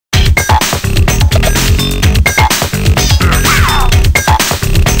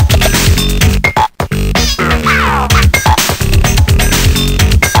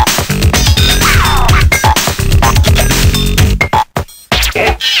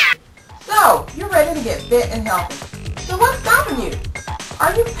to get fit and healthy. So what's stopping you?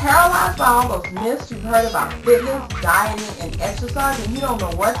 Are you paralyzed by all those myths you've heard about fitness, dieting, and exercise and you don't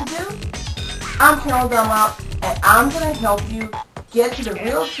know what to do? I'm Carol Dunlop, and I'm going to help you get to the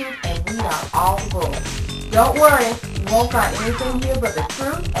real truth and weed out all the bull. Don't worry, you won't find anything here but the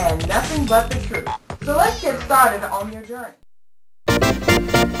truth and nothing but the truth. So let's get started on your journey.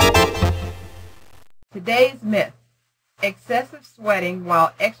 Today's myth: excessive sweating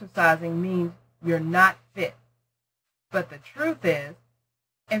while exercising means you're not fit. But the truth is,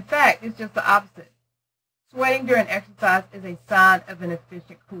 in fact, it's just the opposite. Sweating during exercise is a sign of an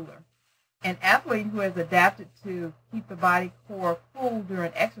efficient cooler. An athlete who has adapted to keep the body core cool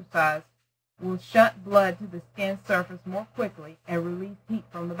during exercise will shunt blood to the skin surface more quickly and release heat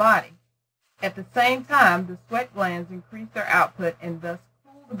from the body. At the same time, the sweat glands increase their output and thus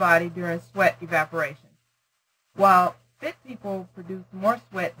cool the body during sweat evaporation. While fit people produce more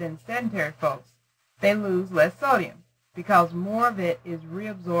sweat than sedentary folks, they lose less sodium because more of it is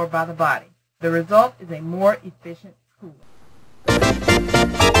reabsorbed by the body. The result is a more efficient cooler.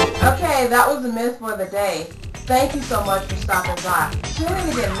 Okay, that was the myth for the day. Thank you so much for stopping by. Tune in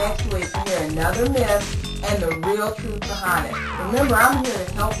again next week to hear another myth and the real truth behind it. Remember, I'm here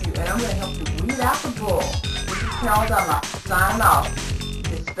to help you, and I'm going to help you weed out the bull. This is Carol Dunlop, signing off,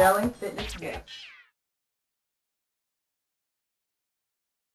 Dispelling Fitness Myths.